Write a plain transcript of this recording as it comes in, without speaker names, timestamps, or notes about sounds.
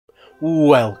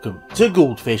Welcome to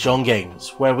Goldfish on Games,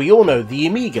 where we all know the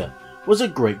Amiga was a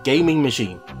great gaming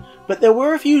machine, but there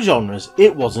were a few genres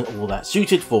it wasn't all that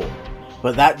suited for.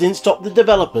 But that didn't stop the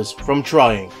developers from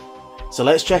trying. So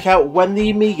let's check out when the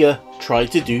Amiga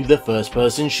tried to do the first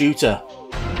person shooter.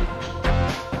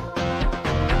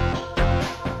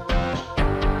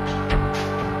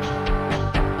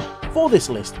 For this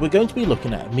list we're going to be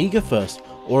looking at Amiga first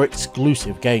or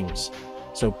exclusive games.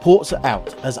 So ports are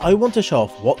out, as I want to show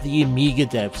off what the Amiga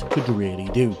devs could really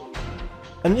do.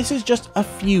 And this is just a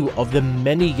few of the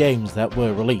many games that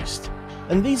were released,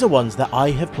 and these are ones that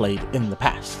I have played in the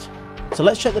past. So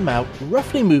let's check them out,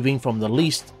 roughly moving from the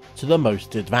least to the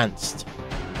most advanced.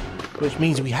 Which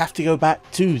means we have to go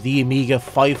back to the Amiga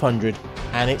 500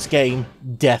 and its game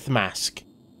Death Mask.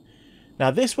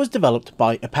 Now this was developed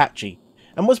by Apache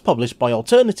and was published by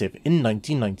Alternative in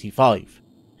 1995.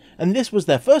 And this was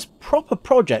their first proper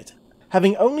project,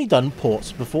 having only done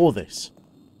ports before this.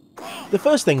 The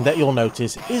first thing that you'll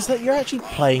notice is that you're actually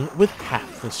playing with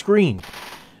half the screen,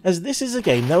 as this is a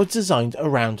game that was designed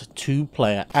around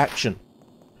 2-player action,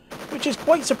 which is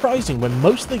quite surprising when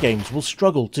most of the games will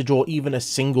struggle to draw even a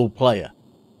single player.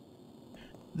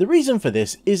 The reason for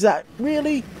this is that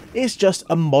really it's just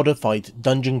a modified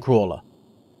dungeon crawler,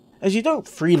 as you don't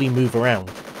freely move around,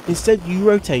 instead you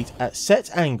rotate at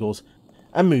set angles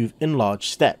and move in large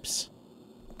steps.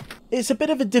 It's a bit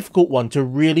of a difficult one to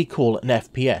really call an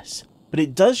FPS, but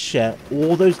it does share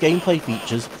all those gameplay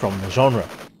features from the genre,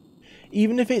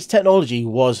 even if its technology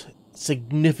was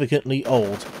significantly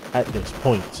old at this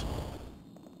point.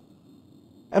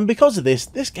 And because of this,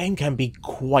 this game can be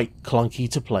quite clunky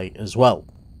to play as well,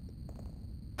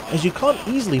 as you can't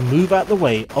easily move out the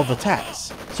way of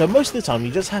attacks, so most of the time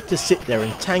you just have to sit there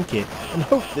and tank it and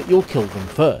hope that you'll kill them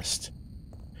first.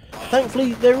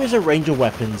 Thankfully, there is a range of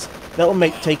weapons that will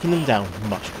make taking them down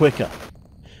much quicker.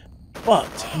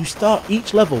 But you start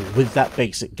each level with that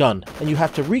basic gun, and you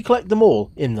have to recollect them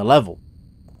all in the level.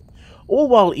 All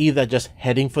while either just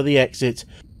heading for the exit,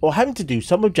 or having to do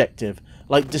some objective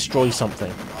like destroy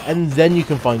something, and then you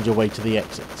can find your way to the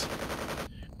exit.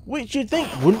 Which you'd think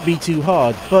wouldn't be too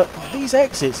hard, but these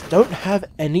exits don't have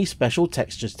any special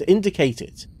textures to indicate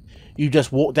it. You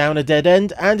just walk down a dead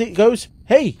end and it goes,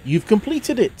 "Hey, you've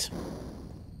completed it."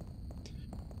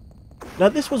 Now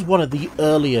this was one of the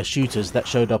earlier shooters that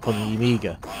showed up on the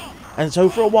Amiga, and so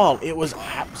for a while it was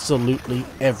absolutely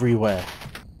everywhere.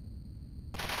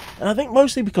 And I think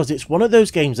mostly because it's one of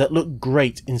those games that look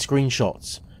great in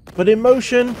screenshots, but in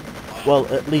motion, well,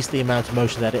 at least the amount of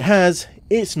motion that it has,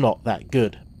 it's not that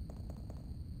good.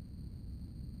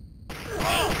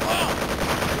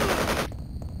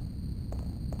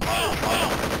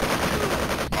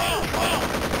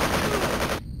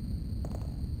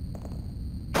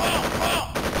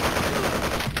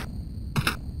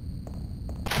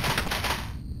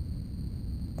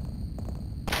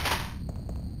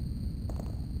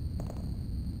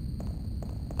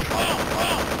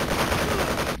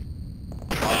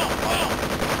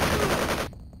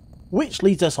 Which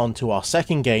leads us on to our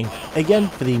second game, again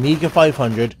for the Amiga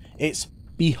 500, it's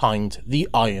Behind the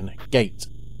Iron Gate.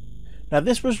 Now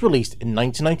this was released in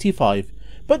 1995,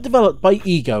 but developed by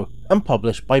Ego and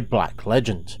published by Black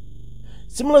Legend.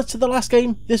 Similar to the last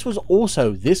game, this was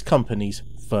also this company's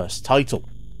first title.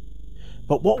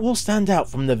 But what will stand out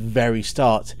from the very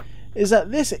start is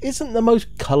that this isn't the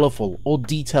most colourful or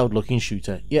detailed looking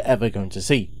shooter you're ever going to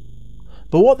see.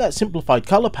 But what that simplified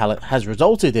colour palette has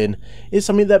resulted in is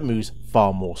something that moves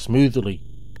far more smoothly.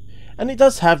 And it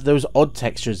does have those odd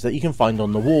textures that you can find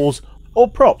on the walls or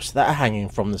props that are hanging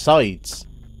from the sides.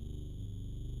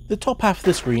 The top half of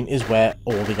the screen is where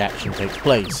all the action takes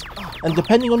place, and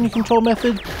depending on your control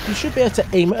method, you should be able to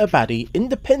aim at a baddie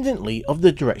independently of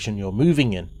the direction you're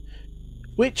moving in,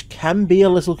 which can be a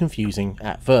little confusing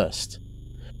at first.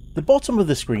 The bottom of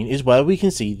the screen is where we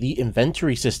can see the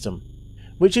inventory system,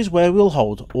 which is where we'll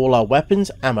hold all our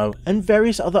weapons, ammo and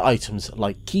various other items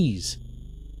like keys.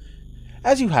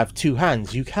 As you have two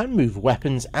hands, you can move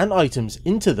weapons and items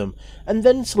into them and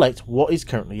then select what is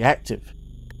currently active.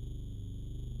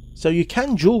 So you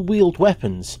can dual wield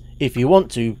weapons if you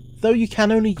want to, though you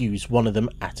can only use one of them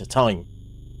at a time.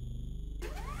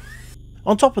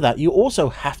 On top of that, you also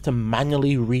have to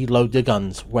manually reload the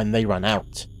guns when they run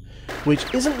out, which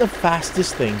isn't the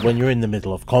fastest thing when you're in the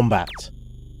middle of combat.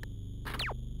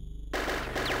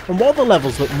 And while the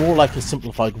levels look more like a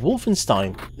simplified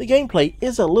Wolfenstein, the gameplay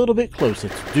is a little bit closer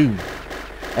to Doom,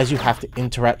 as you have to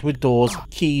interact with doors,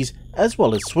 keys, as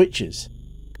well as switches.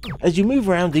 As you move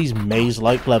around these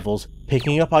maze-like levels,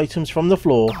 picking up items from the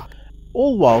floor,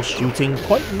 all while shooting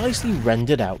quite nicely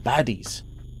rendered out baddies.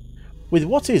 with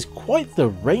what is quite the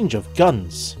range of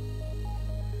guns.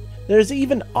 There is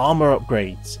even armour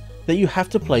upgrades that you have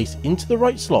to place into the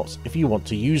right slots if you want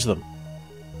to use them.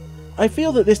 I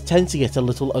feel that this tends to get a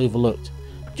little overlooked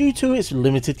due to its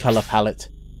limited colour palette.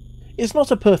 It's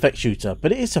not a perfect shooter,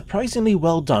 but it is surprisingly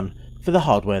well done for the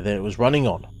hardware that it was running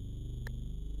on.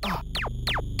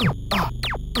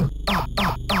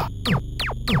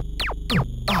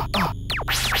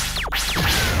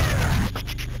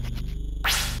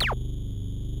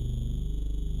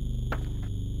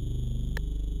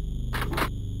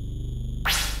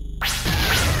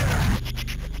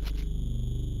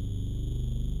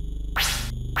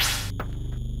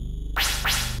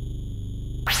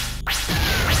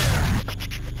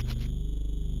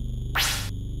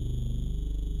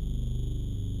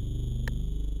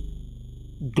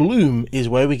 Gloom is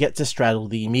where we get to straddle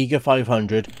the Amiga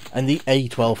 500 and the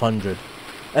A1200,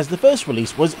 as the first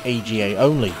release was AGA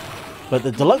only, but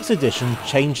the deluxe edition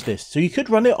changed this so you could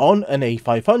run it on an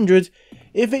A500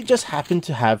 if it just happened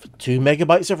to have 2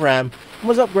 MB of RAM and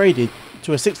was upgraded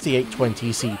to a 6820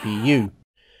 CPU,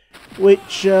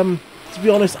 which, to be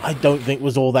honest, I don't think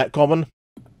was all that common.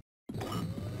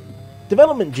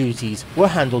 Development duties were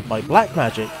handled by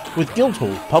Blackmagic with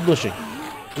Guildhall Publishing,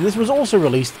 and this was also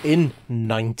released in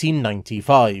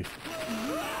 1995.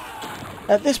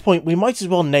 At this point we might as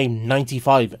well name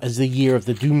 95 as the year of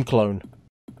the Doom clone.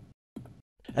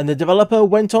 And the developer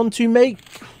went on to make,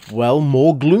 well,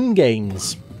 more Gloom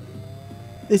games.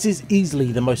 This is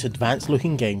easily the most advanced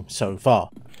looking game so far,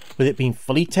 with it being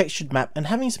fully textured map and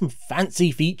having some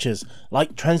fancy features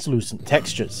like translucent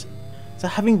textures, to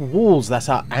having walls that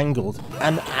are angled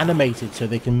and animated so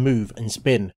they can move and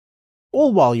spin,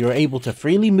 all while you're able to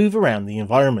freely move around the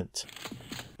environment.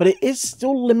 But it is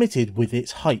still limited with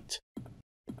its height.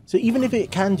 So even if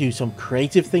it can do some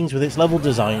creative things with its level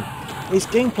design, its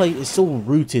gameplay is still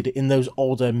rooted in those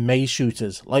older maze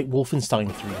shooters like Wolfenstein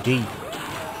 3D.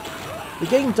 The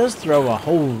game does throw a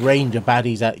whole range of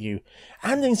baddies at you,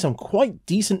 and in some quite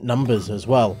decent numbers as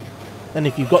well. And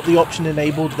if you've got the option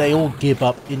enabled, they all give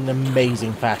up in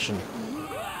amazing fashion.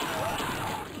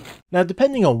 Now,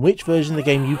 depending on which version of the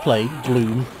game you play,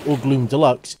 Gloom or Gloom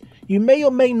Deluxe, you may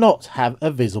or may not have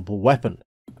a visible weapon.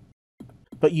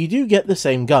 But you do get the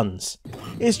same guns,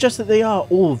 it's just that they are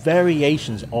all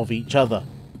variations of each other,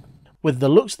 with the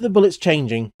looks of the bullets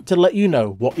changing to let you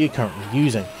know what you're currently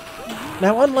using.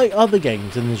 Now, unlike other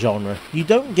games in the genre, you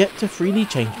don't get to freely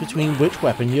change between which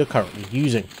weapon you're currently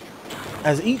using,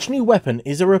 as each new weapon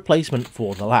is a replacement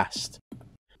for the last.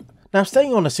 Now,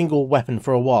 staying on a single weapon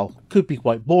for a while could be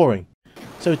quite boring,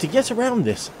 so to get around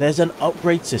this, there's an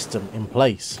upgrade system in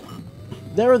place.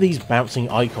 There are these bouncing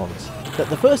icons, that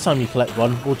the first time you collect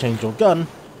one will change your gun,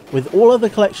 with all other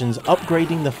collections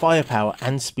upgrading the firepower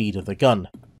and speed of the gun.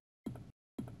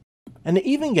 And it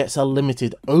even gets a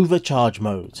limited overcharge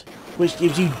mode, which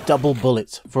gives you double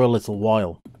bullets for a little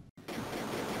while.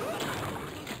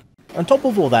 On top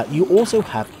of all that, you also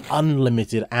have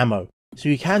unlimited ammo, so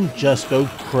you can just go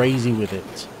crazy with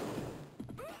it.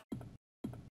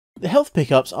 The health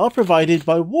pickups are provided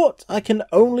by what I can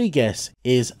only guess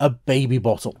is a baby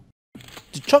bottle.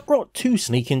 Did Chuckrot 2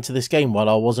 sneak into this game while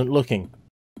I wasn't looking?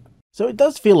 So it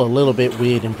does feel a little bit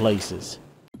weird in places.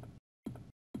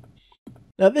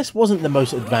 Now, this wasn't the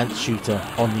most advanced shooter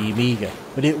on the Amiga,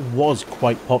 but it was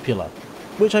quite popular,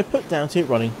 which I put down to it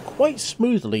running quite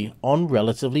smoothly on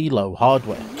relatively low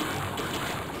hardware.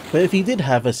 But if you did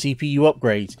have a CPU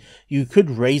upgrade, you could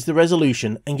raise the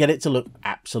resolution and get it to look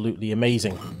absolutely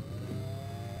amazing.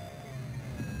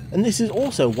 And this is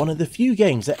also one of the few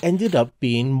games that ended up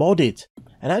being modded,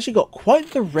 and actually got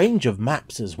quite the range of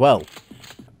maps as well,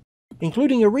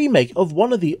 including a remake of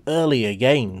one of the earlier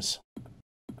games.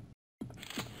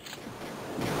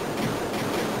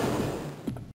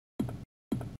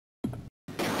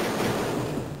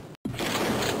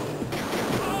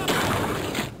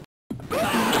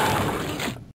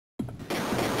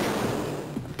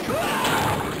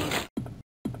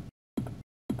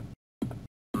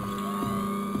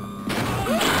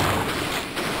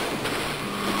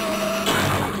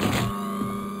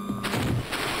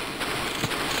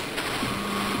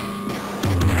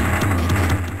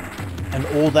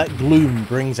 All that Gloom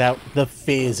brings out the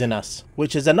fears in us,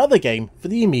 which is another game for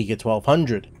the Amiga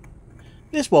 1200.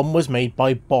 This one was made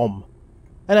by Bomb,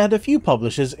 and had a few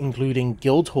publishers including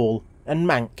Guildhall and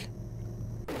Mank.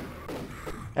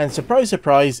 And surprise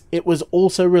surprise, it was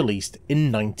also released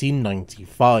in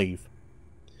 1995.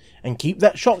 And keep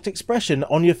that shocked expression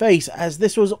on your face, as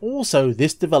this was also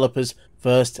this developer's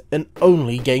first and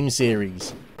only game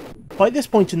series. By this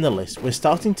point in the list, we're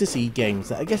starting to see games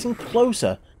that are getting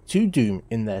closer to Doom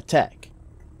in their tech.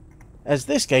 as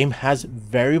this game has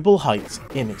variable heights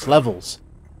in its levels.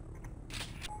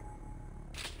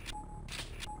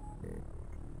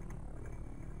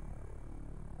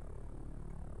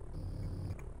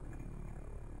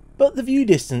 But the view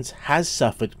distance has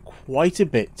suffered quite a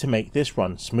bit to make this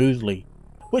run smoothly,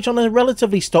 which on a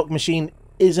relatively stock machine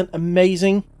isn't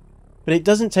amazing, but it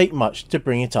doesn't take much to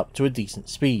bring it up to a decent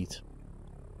speed.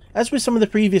 As with some of the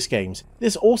previous games,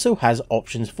 this also has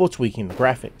options for tweaking the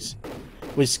graphics,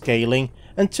 with scaling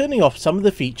and turning off some of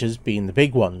the features being the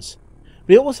big ones,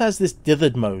 but it also has this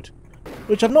dithered mode,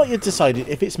 which I've not yet decided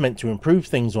if it's meant to improve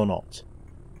things or not,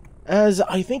 as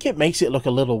I think it makes it look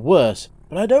a little worse,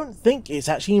 but I don't think it's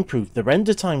actually improved the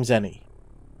render times any.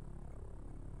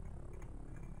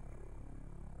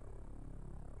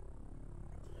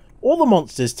 All the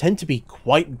monsters tend to be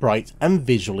quite bright and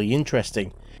visually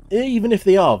interesting, even if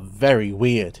they are very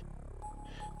weird.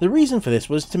 The reason for this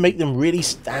was to make them really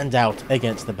stand out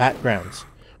against the backgrounds,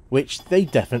 which they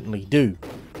definitely do.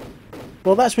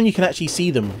 Well, that's when you can actually see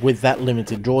them with that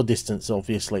limited draw distance,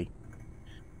 obviously.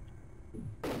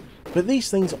 But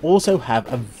these things also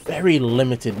have a very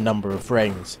limited number of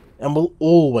frames, and will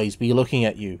always be looking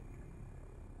at you,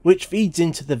 which feeds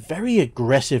into the very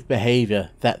aggressive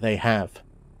behaviour that they have,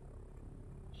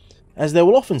 as they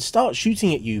will often start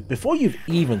shooting at you before you've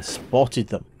even spotted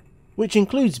them, which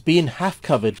includes being half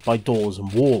covered by doors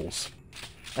and walls,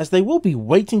 as they will be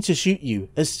waiting to shoot you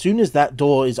as soon as that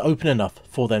door is open enough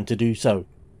for them to do so.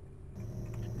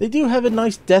 They do have a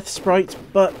nice death sprite,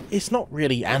 but it's not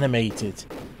really animated.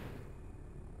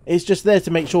 It's just there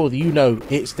to make sure that you know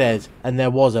it's dead and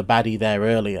there was a baddie there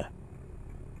earlier.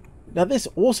 Now this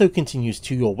also continues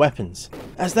to your weapons,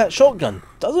 as that shotgun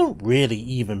doesn't really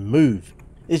even move.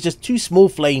 It's just two small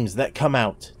flames that come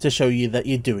out to show you that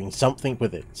you're doing something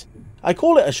with it. I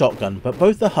call it a shotgun, but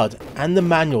both the HUD and the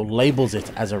manual labels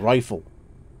it as a rifle.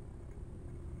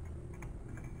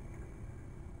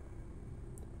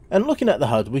 And looking at the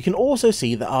HUD, we can also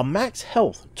see that our max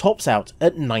health tops out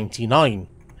at 99,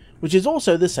 which is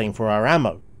also the same for our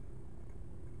ammo.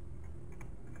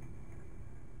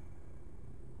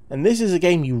 And this is a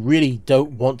game you really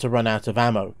don't want to run out of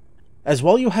ammo, as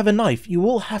while you have a knife, you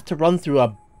will have to run through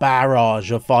a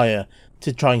barrage of fire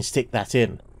to try and stick that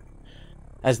in,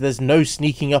 as there's no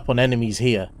sneaking up on enemies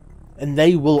here, and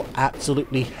they will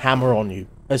absolutely hammer on you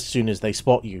as soon as they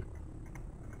spot you.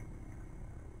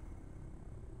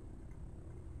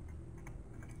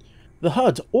 The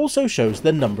HUD also shows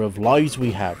the number of lives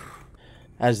we have,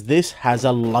 as this has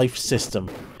a life system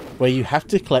where you have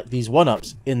to collect these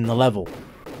 1-ups in the level.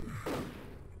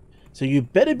 So you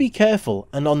better be careful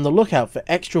and on the lookout for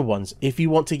extra ones if you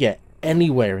want to get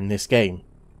anywhere in this game,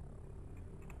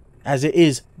 as it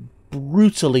is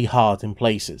brutally hard in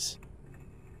places.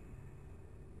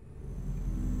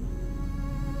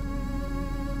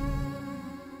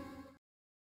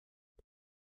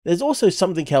 There's also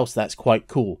something else that's quite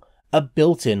cool, a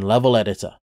built-in level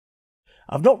editor.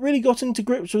 I've not really gotten to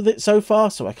grips with it so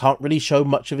far, so I can't really show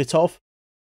much of it off,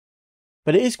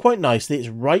 but it is quite nice that it's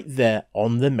right there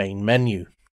on the main menu.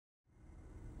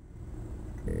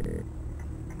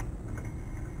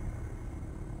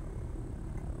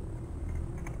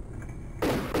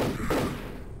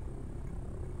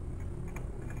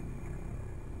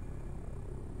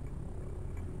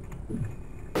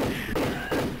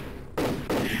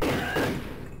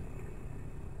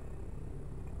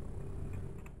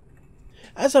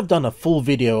 As I've done a full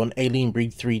video on Alien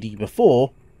Breed 3D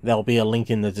before, there'll be a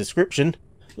link in the description,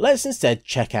 let's instead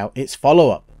check out its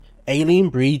follow-up, Alien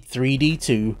Breed 3D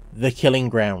 2 The Killing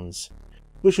Grounds,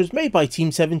 which was made by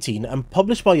Team 17 and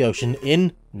published by Ocean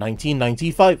in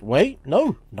 1995. Wait,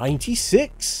 no,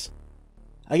 96.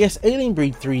 I guess Alien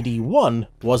Breed 3D 1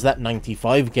 was that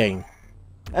 95 game.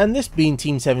 And this being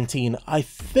Team 17, I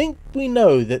think we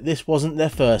know that this wasn't their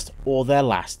first or their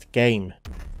last game.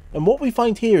 And what we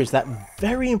find here is that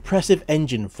very impressive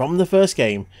engine from the first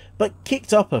game, but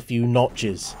kicked up a few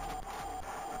notches.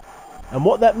 And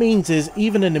what that means is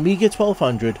even an Amiga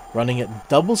 1200 running at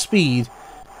double speed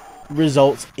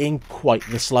results in quite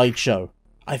the slideshow.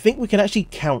 I think we can actually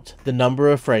count the number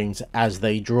of frames as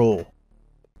they draw.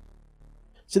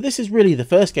 So this is really the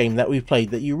first game that we've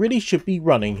played that you really should be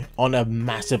running on a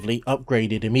massively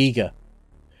upgraded Amiga.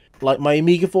 Like my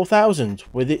Amiga 4000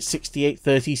 with its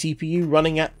 6830 CPU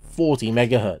running at 40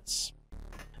 MHz.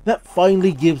 That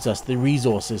finally gives us the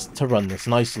resources to run this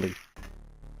nicely.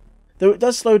 Though it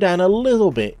does slow down a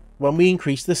little bit when we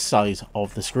increase the size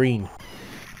of the screen.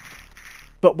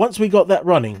 But once we got that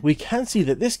running, we can see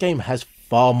that this game has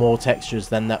far more textures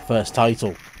than that first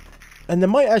title. And there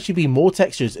might actually be more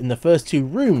textures in the first two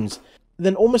rooms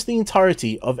than almost the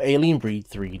entirety of Alien Breed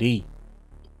 3D.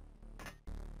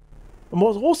 And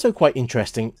what's also quite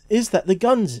interesting is that the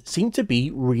guns seem to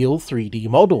be real 3D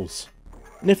models.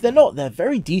 And if they're not, they're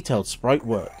very detailed sprite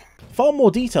work. Far more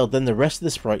detailed than the rest of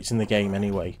the sprites in the game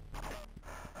anyway.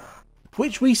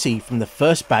 Which we see from the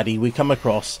first baddie we come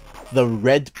across, the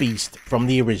Red Beast from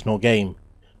the original game,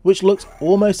 which looks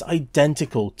almost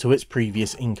identical to its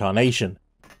previous incarnation.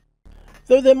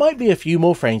 Though there might be a few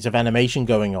more frames of animation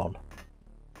going on.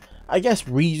 I guess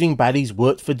reusing baddies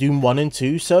worked for Doom 1 and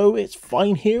 2, so it's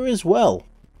fine here as well.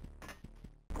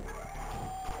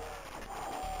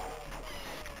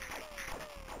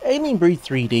 Alien Breed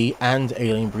 3D and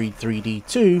Alien Breed 3D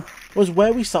 2 was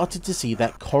where we started to see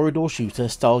that corridor shooter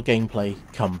style gameplay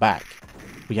come back.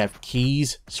 We have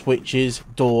keys, switches,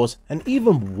 doors, and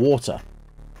even water.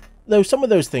 Though some of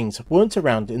those things weren't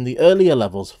around in the earlier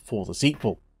levels for the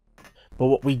sequel. But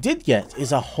what we did get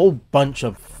is a whole bunch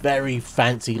of very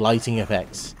fancy lighting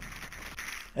effects.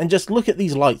 And just look at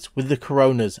these lights with the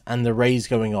coronas and the rays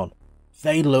going on.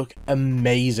 They look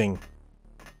amazing.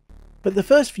 But the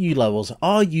first few levels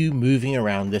are you moving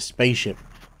around this spaceship,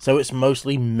 so it's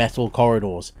mostly metal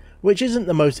corridors, which isn't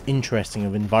the most interesting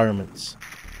of environments.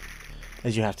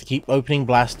 As you have to keep opening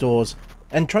blast doors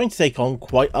and trying to take on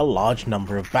quite a large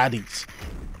number of baddies.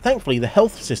 Thankfully the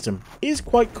health system is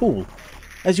quite cool,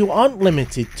 as you aren't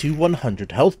limited to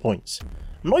 100 health points.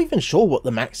 I'm not even sure what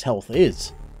the max health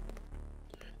is.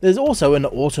 There's also an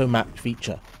auto map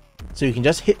feature, so you can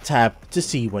just hit tab to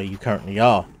see where you currently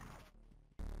are.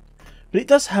 But it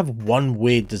does have one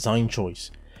weird design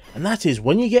choice, and that is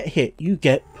when you get hit you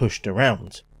get pushed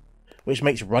around, which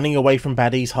makes running away from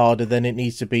baddies harder than it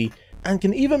needs to be, and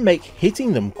can even make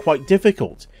hitting them quite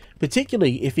difficult,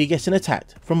 particularly if you're getting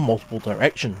attacked from multiple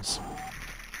directions.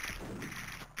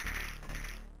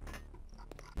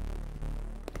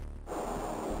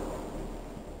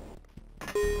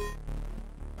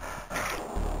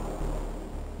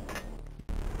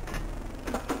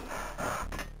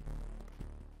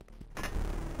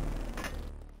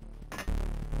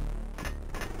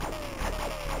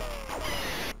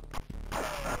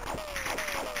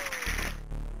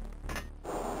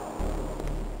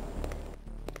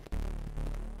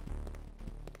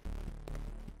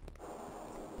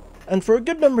 And for a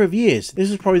good number of years, this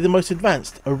was probably the most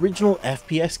advanced original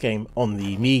FPS game on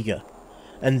the Amiga.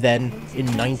 And then, in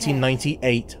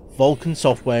 1998, Vulcan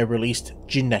Software released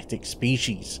Genetic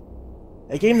Species.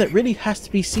 A game that really has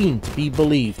to be seen to be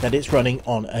believed that it's running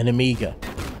on an Amiga.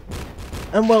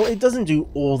 And well, it doesn't do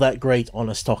all that great on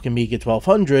a stock Amiga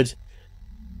 1200,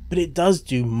 but it does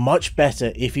do much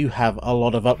better if you have a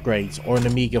lot of upgrades or an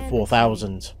Amiga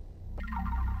 4000.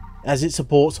 As it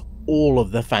supports all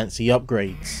of the fancy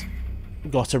upgrades.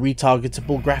 Got a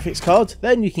retargetable graphics card?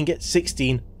 Then you can get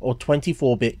 16 or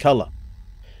 24-bit color.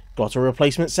 Got a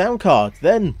replacement sound card?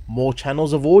 Then more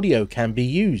channels of audio can be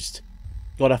used.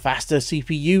 Got a faster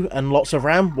CPU and lots of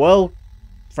RAM? Well,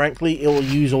 frankly, it will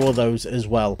use all of those as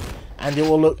well, and it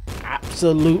will look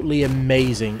absolutely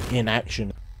amazing in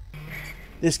action.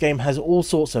 This game has all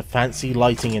sorts of fancy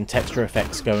lighting and texture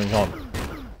effects going on.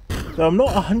 Though I'm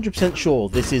not 100% sure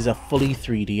this is a fully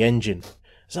 3D engine,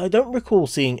 so I don't recall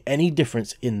seeing any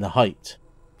difference in the height.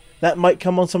 That might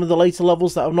come on some of the later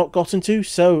levels that I've not gotten to,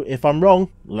 so if I'm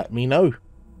wrong, let me know.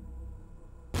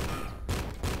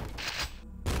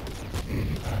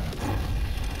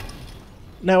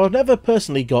 Now, I've never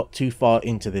personally got too far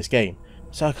into this game,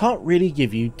 so I can't really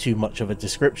give you too much of a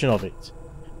description of it.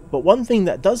 But one thing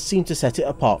that does seem to set it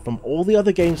apart from all the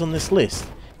other games on this list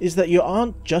is that you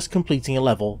aren't just completing a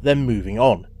level then moving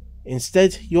on.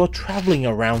 Instead, you're travelling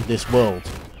around this world,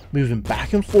 moving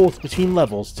back and forth between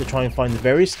levels to try and find the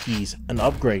various keys and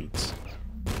upgrades.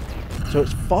 So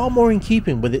it's far more in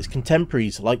keeping with its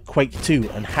contemporaries like Quake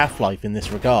 2 and Half-Life in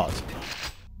this regard.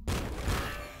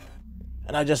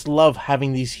 And I just love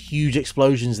having these huge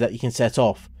explosions that you can set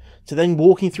off, to then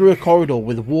walking through a corridor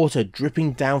with water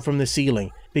dripping down from the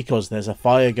ceiling because there's a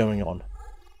fire going on.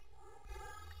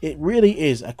 It really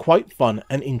is a quite fun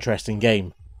and interesting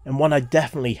game, and one I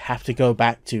definitely have to go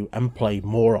back to and play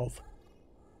more of.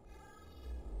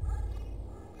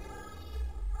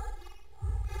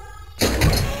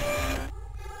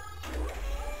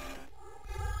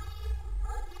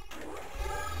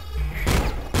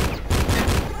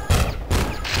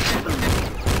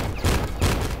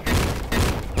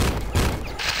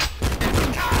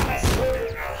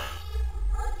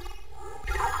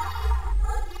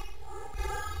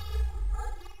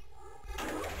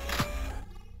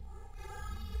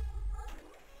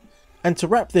 And to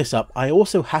wrap this up, I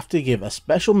also have to give a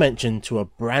special mention to a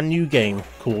brand new game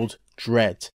called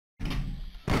Dread,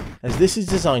 as this is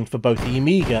designed for both the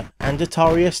Amiga and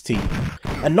Atari ST,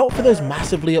 and not for those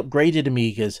massively upgraded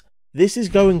Amigas, this is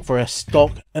going for a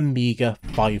stock Amiga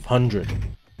 500,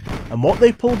 and what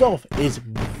they pulled off is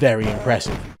very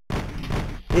impressive.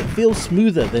 It feels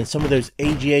smoother than some of those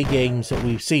AGA games that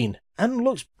we've seen, and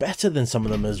looks better than some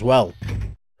of them as well.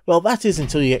 Well, that is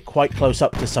until you get quite close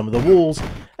up to some of the walls,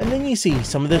 and then you see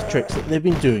some of the tricks that they've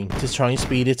been doing to try and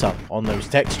speed it up on those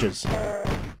textures.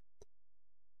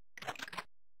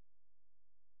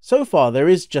 So far there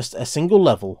is just a single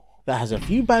level that has a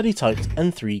few baddie types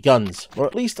and 3 guns, or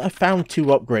at least I found 2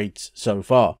 upgrades so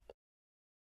far.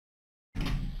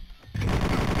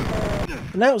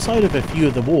 And outside of a few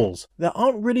of the walls, there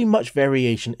aren't really much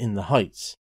variation in the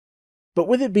heights. But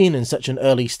with it being in such an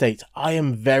early state, I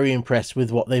am very impressed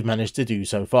with what they've managed to do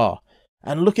so far.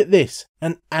 And look at this,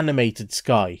 an animated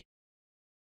sky.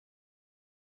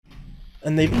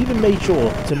 And they've even made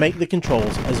sure to make the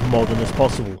controls as modern as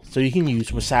possible, so you can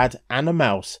use WASD and a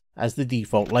mouse as the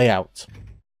default layout.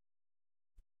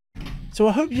 So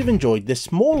I hope you've enjoyed this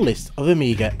small list of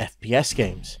Amiga FPS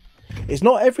games. It's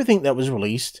not everything that was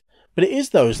released, but it is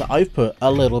those that I've put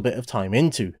a little bit of time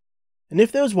into. And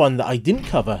if there was one that I didn't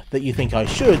cover that you think I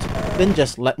should, then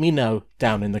just let me know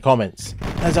down in the comments,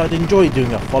 as I'd enjoy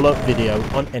doing a follow-up video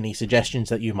on any suggestions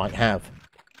that you might have.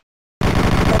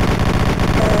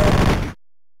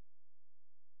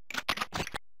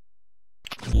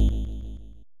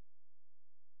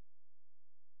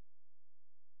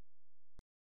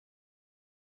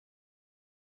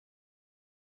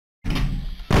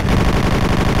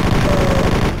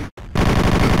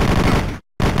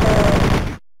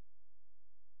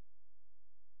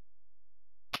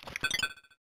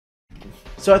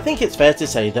 So I think it's fair to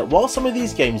say that while some of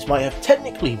these games might have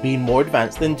technically been more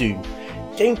advanced than Doom,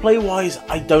 gameplay wise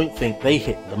I don't think they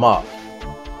hit the mark.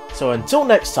 So until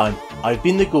next time, I've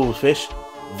been the Goldfish,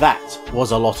 that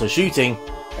was a lot of shooting,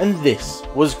 and this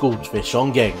was Goldfish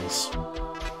on Games.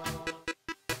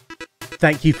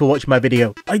 Thank you for watching my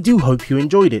video, I do hope you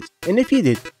enjoyed it, and if you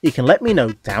did, you can let me know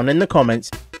down in the comments,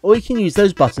 or you can use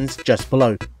those buttons just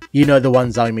below, you know the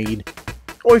ones I mean.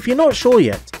 Or if you're not sure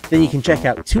yet, then you can check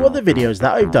out 2 other videos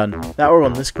that I've done that are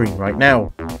on the screen right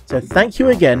now. So thank you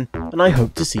again, and I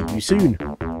hope to see you soon.